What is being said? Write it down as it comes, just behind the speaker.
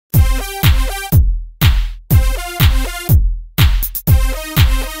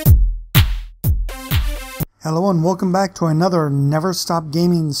Hello and welcome back to another Never Stop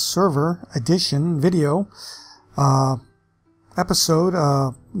Gaming server edition video episode,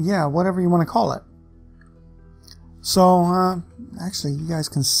 yeah, whatever you want to call it. So actually you guys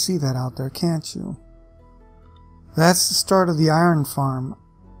can see that out there, can't you? That's the start of the iron farm.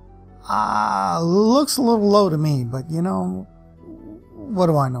 Looks a little low to me, but you know, what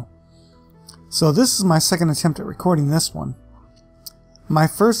do I know? So this is my second attempt at recording this one. My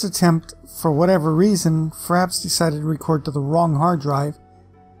first attempt, for whatever reason, Fraps decided to record to the wrong hard drive,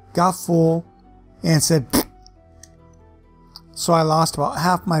 got full, and said pfft. So I lost about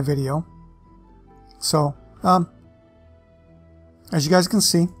half my video. So, as you guys can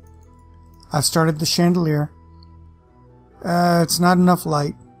see, I've started the chandelier. It's not enough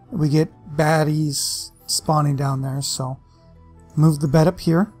light. We get baddies spawning down there, so move the bed up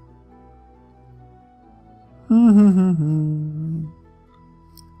here.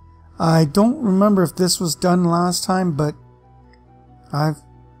 I don't remember if this was done last time, but I've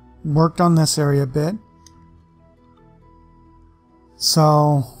worked on this area a bit.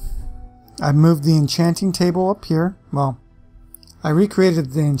 So I moved the enchanting table up here. Well, I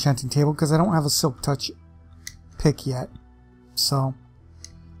recreated the enchanting table because I don't have a silk touch pick yet. So,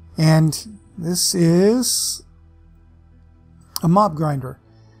 and this is a mob grinder.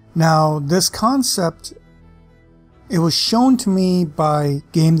 Now this concept, it was shown to me by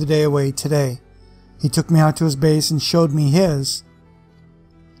Game the Day Away today. He took me out to his base and showed me his.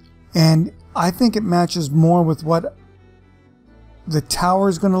 And I think it matches more with what the tower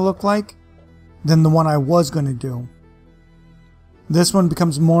is going to look like than the one I was going to do. This one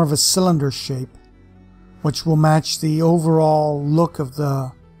becomes more of a cylinder shape, which will match the overall look of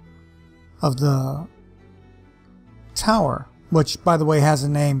the tower, which by the way has a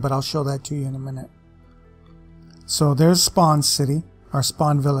name, but I'll show that to you in a minute. So there's Spawn City, our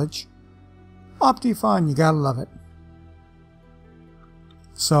Spawn Village. Optifine, you gotta love it.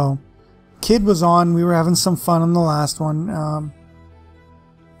 So, Kid was on, we were having some fun on the last one.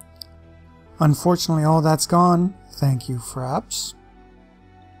 Unfortunately, all that's gone. Thank you, Fraps.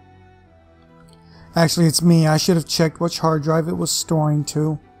 Actually, it's me. I should have checked which hard drive it was storing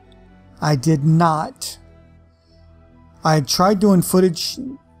to. I did not. I had tried doing footage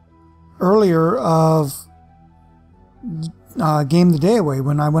earlier of Game the Day Away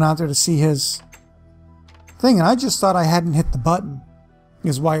when I went out there to see his thing, and I just thought I hadn't hit the button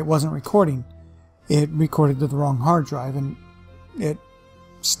is why it wasn't recording. It recorded to the wrong hard drive and it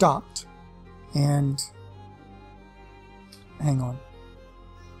stopped. And hang on.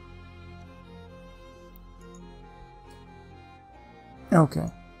 Okay.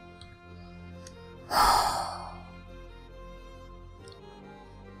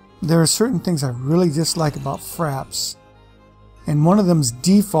 There are certain things I really dislike about Fraps, and one of them's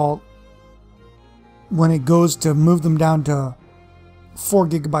default when it goes to move them down to 4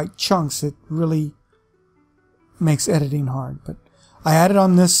 GB chunks. It really makes editing hard. But I added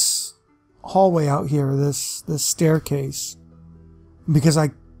on this hallway out here, this staircase, because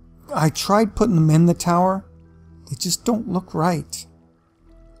I tried putting them in the tower. They just don't look right.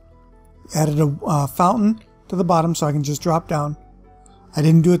 Added a fountain to the bottom so I can just drop down. I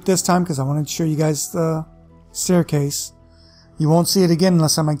didn't do it this time because I wanted to show you guys the staircase. You won't see it again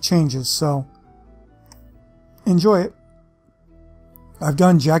unless I make changes, so enjoy it. I've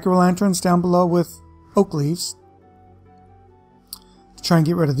done jack-o'-lanterns down below with oak leaves to try and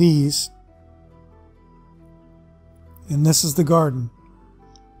get rid of these. And this is the garden.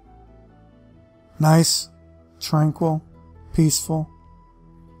 Nice, tranquil, peaceful,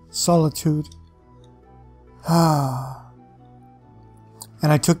 solitude.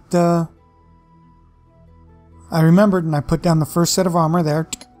 And I took I remembered and I put down the first set of armor there.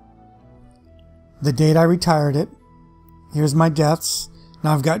 The date I retired it. Here's my deaths.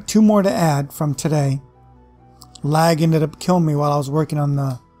 Now I've got 2 more to add from today. Lag ended up killing me while I was working on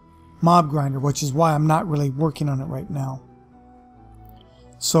the mob grinder, which is why I'm not really working on it right now.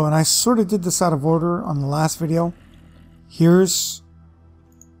 So, and I sort of did this out of order on the last video. Here's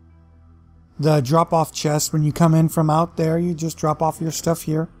the drop-off chest. When you come in from out there, you just drop off your stuff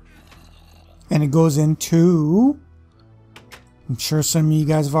here. And it goes into, I'm sure some of you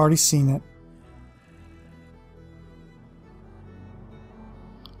guys have already seen it,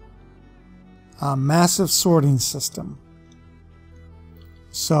 a massive sorting system.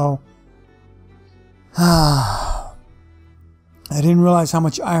 So, I didn't realize how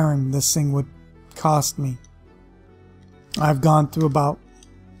much iron this thing would cost me. I've gone through about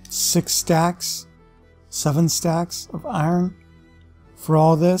 6 stacks, 7 stacks of iron for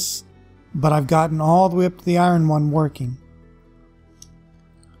all this, but I've gotten all the way up to the iron one working.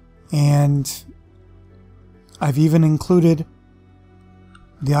 And I've even included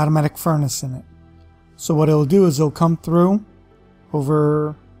the automatic furnace in it. So what it'll do is it'll come through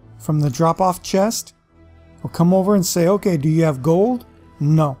over from the drop-off chest. It'll come over and say, okay, do you have gold?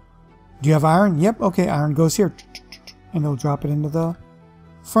 No. Do you have iron? Yep. Okay, iron goes here. And it'll drop it into the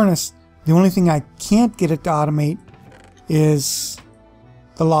furnace. The only thing I can't get it to automate is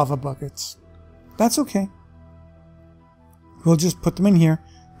the lava buckets. That's okay. We'll just put them in here.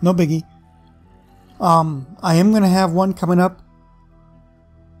 No biggie. I am going to have one coming up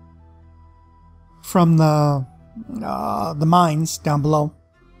from the mines down below.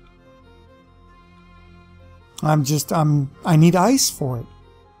 I need ice for it.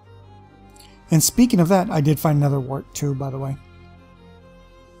 And speaking of that, I did find another wart too, by the way.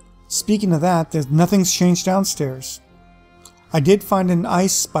 Speaking of that, nothing's changed downstairs. I did find an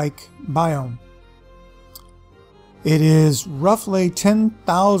ice spike biome. It is roughly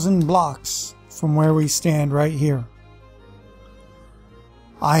 10,000 blocks from where we stand right here.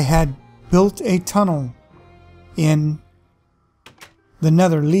 I had built a tunnel in the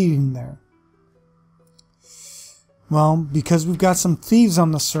nether leading there. Well, because we've got some thieves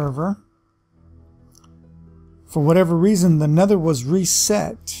on the server, for whatever reason, the nether was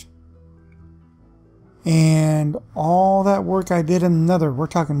reset. And all that work I did in the nether, we're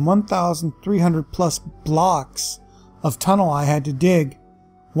talking 1,300 plus blocks of tunnel I had to dig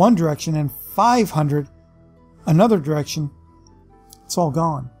one direction and 500 another direction. It's all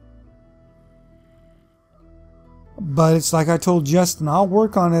gone. But it's like I told Justin, I'll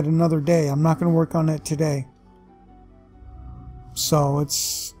work on it another day. I'm not going to work on it today. So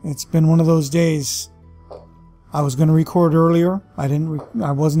it's been one of those days. I was going to record earlier.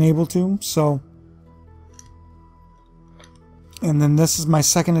 I wasn't able to. So, and then this is my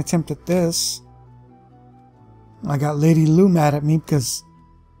second attempt at this. I got Lady Lou mad at me because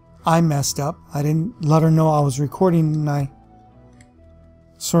I messed up. I didn't let her know I was recording, and I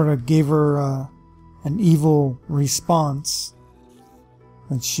sort of gave her an evil response.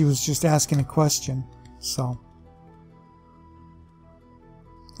 And she was just asking a question. So,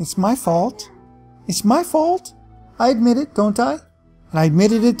 it's my fault. It's my fault. I admit it, don't I? And I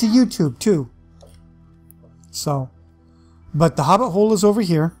admitted it to YouTube too. So, but the hobbit hole is over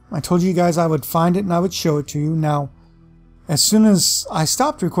here. I told you guys I would find it and I would show it to you. Now, as soon as I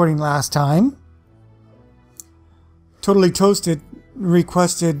stopped recording last time, Totally Toasted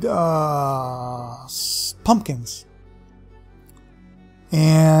requested pumpkins.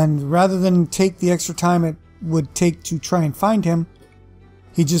 And rather than take the extra time it would take to try and find him,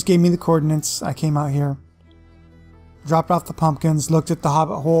 he just gave me the coordinates. I came out here, dropped off the pumpkins, looked at the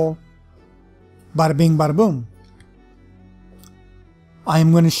hobbit hole. Bada bing, bada boom. I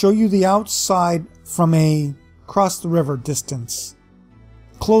am going to show you the outside from a across the river distance.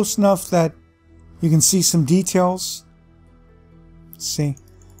 Close enough that you can see some details. See?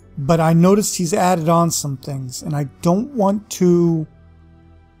 But I noticed he's added on some things, and I don't want to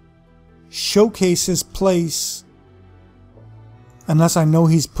showcase his place unless I know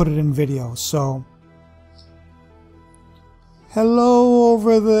he's put it in video. So, hello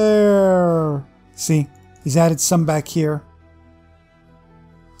over there. See, he's added some back here.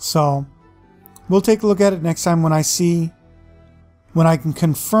 So, we'll take a look at it next time when I can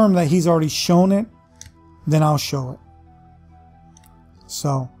confirm that he's already shown it, then I'll show it.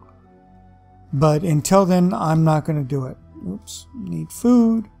 So, but until then, I'm not going to do it. Oops, need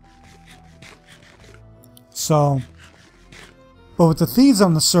food. So, but with the thieves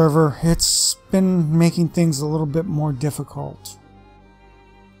on the server, it's been making things a little bit more difficult.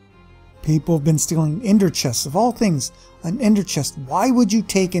 People have been stealing ender chests, of all things. An ender chest. Why would you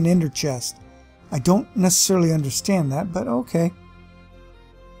take an ender chest? I don't necessarily understand that, but okay.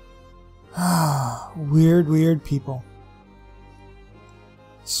 Weird people.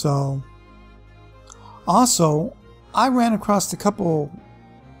 So, also, I ran across a couple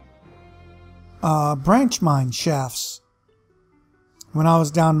branch mine shafts when I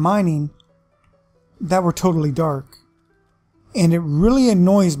was down mining that were totally dark. And it really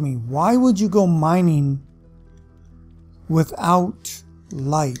annoys me. Why would you go mining without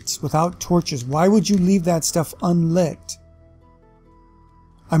lights, without torches? Why would you leave that stuff unlit?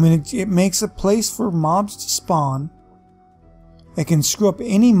 I mean, it makes a place for mobs to spawn. It can screw up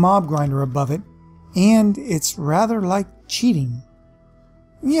any mob grinder above it. And it's rather like cheating.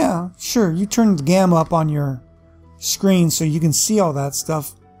 Yeah, sure, you turn the gamma up on your screen so you can see all that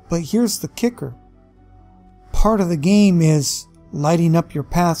stuff. But here's the kicker. Part of the game is lighting up your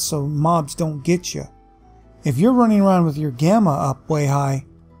path so mobs don't get you. If you're running around with your gamma up way high,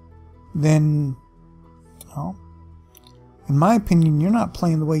 then, well, in my opinion, you're not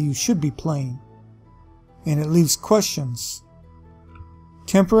playing the way you should be playing. And it leaves questions.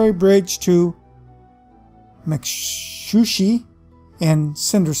 Temporary bridge to Makshushi and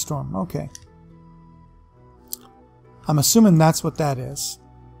Cinderstorm. Okay. I'm assuming that's what that is.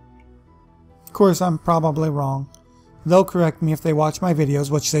 Of course, I'm probably wrong. They'll correct me if they watch my videos,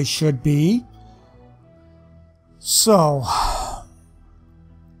 which they should be. So,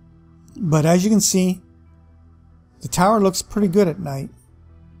 but as you can see, the tower looks pretty good at night.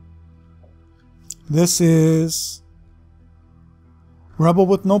 This is Rebel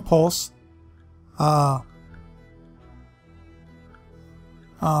with no pulse. Oh,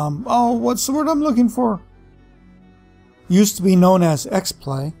 what's the word I'm looking for? Used to be known as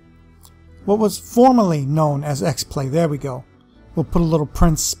X-Play. What was formerly known as X-Play. There we go. We'll put a little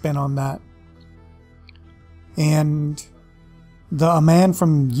Prince spin on that. And a man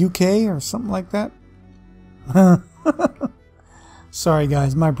from UK or something like that. Sorry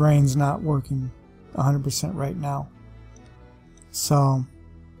guys, my brain's not working 100% right now. So,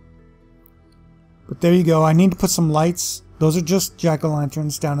 but there you go. I need to put some lights. Those are just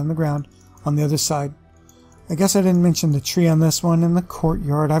jack-o'-lanterns down in the ground on the other side. I guess I didn't mention the tree on this one in the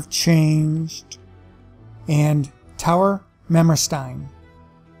courtyard. I've changed. And Tower Memmerstein,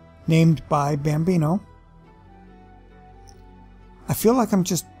 named by Bambino. I feel like I'm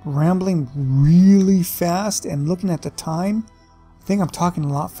just rambling really fast, and looking at the time, I think I'm talking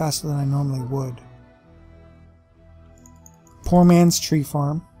a lot faster than I normally would. Poor man's tree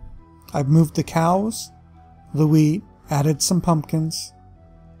farm. I've moved the cows, the wheat, added some pumpkins,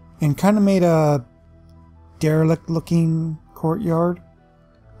 and kind of made a derelict looking courtyard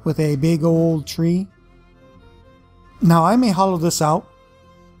with a big old tree. Now I may hollow this out,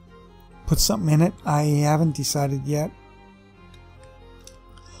 put something in it. I haven't decided yet.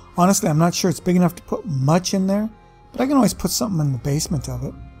 Honestly, I'm not sure it's big enough to put much in there, but I can always put something in the basement of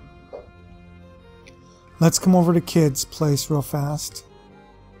it. Let's come over to Kid's place real fast,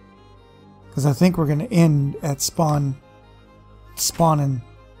 because I think we're going to end at Spawnin'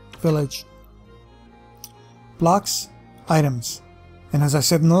 Village. Blocks, items. And as I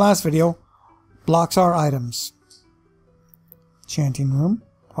said in the last video, blocks are items. Chanting room,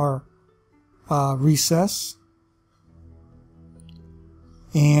 or recess.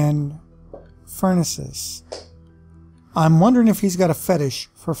 And furnaces. I'm wondering if he's got a fetish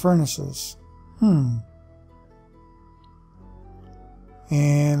for furnaces. And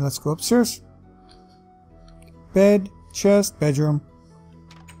let's go upstairs. Bed, chest, bedroom.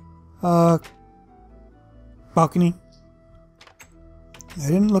 Balcony. I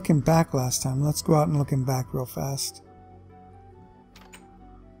didn't look in back last time. Let's go out and look in back real fast.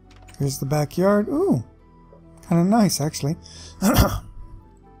 Here's the backyard. Ooh, kind of nice actually.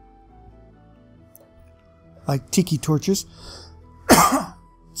 Like tiki torches.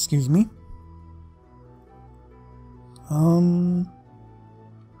 Excuse me.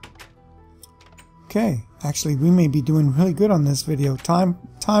 Okay, actually we may be doing really good on this video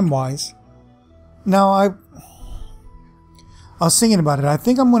time-wise. Now I was thinking about it. I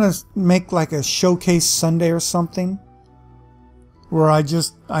think I'm gonna make like a showcase Sunday or something, where I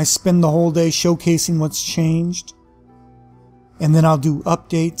spend the whole day showcasing what's changed, and then I'll do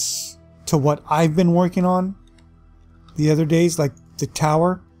updates to what I've been working on the other days, like the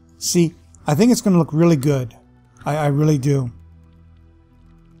tower. See, I think it's gonna look really good. I really do.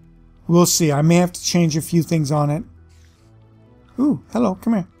 We'll see. I may have to change a few things on it. Ooh, hello,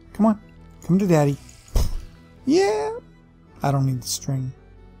 come here. Come on. Come to daddy. Yeah. I don't need the string.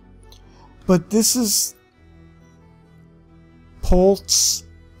 But this is Polt's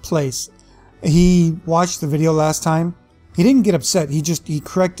place. He watched the video last time. He didn't get upset. He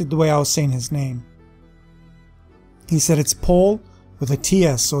corrected the way I was saying his name. He said it's Pol with a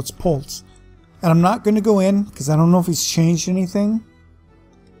TS, so it's Polt's. And I'm not going to go in because I don't know if he's changed anything.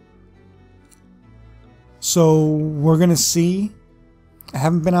 So we're going to see. I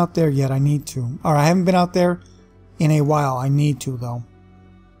haven't been out there yet. I need to. Or I haven't been out there in a while. I need to though.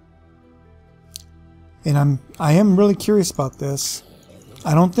 And I am really curious about this.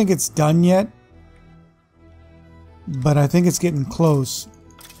 I don't think it's done yet, but I think it's getting close.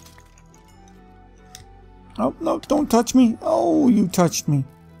 Oh no, don't touch me. Oh, you touched me.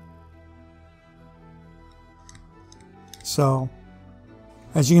 So,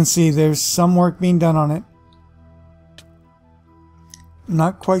 as you can see, there's some work being done on it. I'm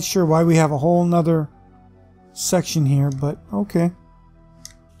not quite sure why we have a whole nother section here, but okay.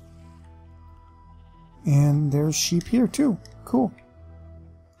 And there's sheep here too. Cool.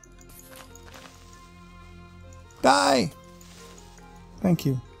 Die! Thank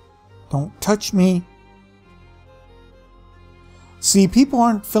you. Don't touch me. See, people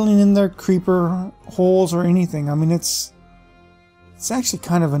aren't filling in their creeper holes or anything. I mean, it's actually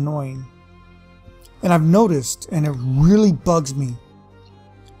kind of annoying. And I've noticed, and it really bugs me,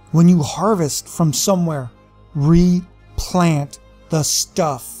 when you harvest from somewhere, replant the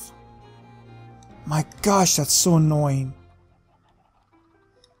stuff. My gosh, that's so annoying.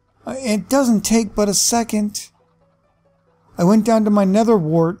 It doesn't take but a second. I went down to my nether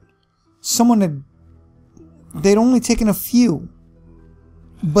wart. They'd only taken a few.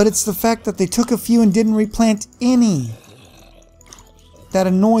 But it's the fact that they took a few and didn't replant any that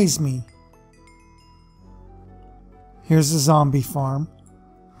annoys me. Here's the zombie farm.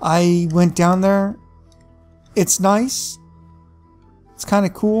 I went down there. It's nice. It's kind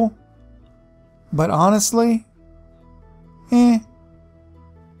of cool. But honestly,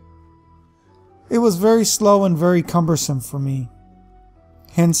 It was very slow and very cumbersome for me.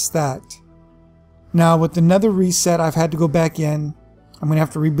 Hence that. Now with the nether reset, I've had to go back in. I'm going to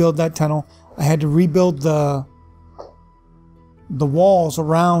have to rebuild that tunnel. I had to rebuild the walls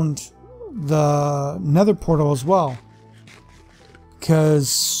around the nether portal as well.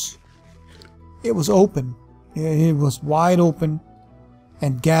 Because it was open. It was wide open.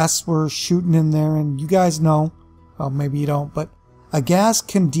 And gas were shooting in there. And you guys know, well maybe you don't, but a gas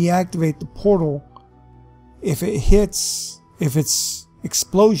can deactivate the portal if its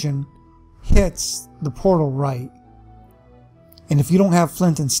explosion hits the portal right. And if you don't have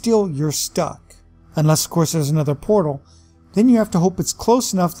flint and steel, you're stuck. Unless, of course, there's another portal. Then you have to hope it's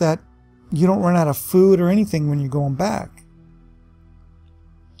close enough that you don't run out of food or anything when you're going back.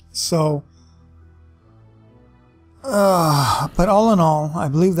 So, but all in all, I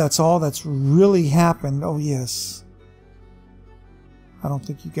believe that's all that's really happened. Oh, yes. I don't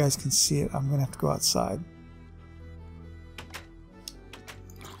think you guys can see it. I'm going to have to go outside.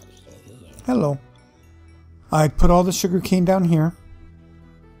 Hello. I put all the sugar cane down here.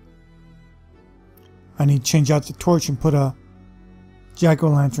 I need to change out the torch and put a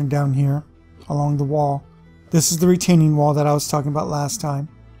jack-o'-lantern down here along the wall. This is the retaining wall that I was talking about last time.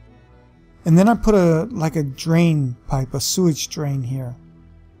 And then I put like a drain pipe, a sewage drain here.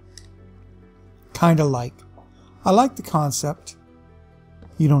 Kinda like. I like the concept.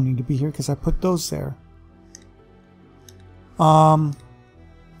 You don't need to be here because I put those there.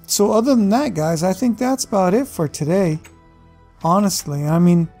 So other than that, guys, I think that's about it for today. Honestly, I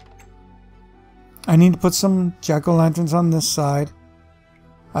mean, I need to put some jack-o'-lanterns on this side.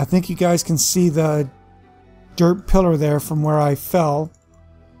 I think you guys can see the dirt pillar there from where I fell.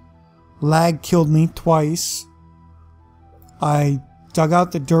 Lag killed me twice. I dug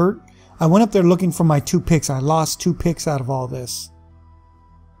out the dirt. I went up there looking for my 2 picks. I lost 2 picks out of all this.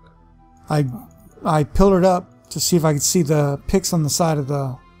 I pillared up to see if I could see the picks on the side of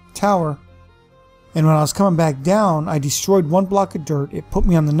the tower, and when I was coming back down, I destroyed 1 block of dirt. It put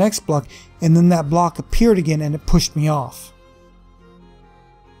me on the next block, and then that block appeared again and it pushed me off.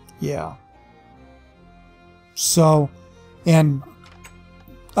 Yeah. So, and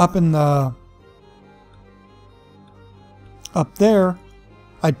up there,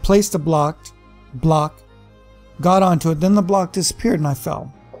 I'd placed a block, got onto it, then the block disappeared and I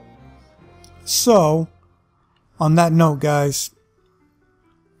fell. So, on that note, guys,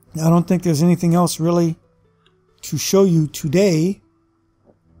 I don't think there's anything else really to show you today.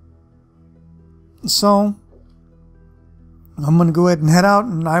 So, I'm going to go ahead and head out,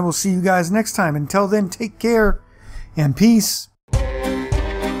 and I will see you guys next time. Until then, take care and peace.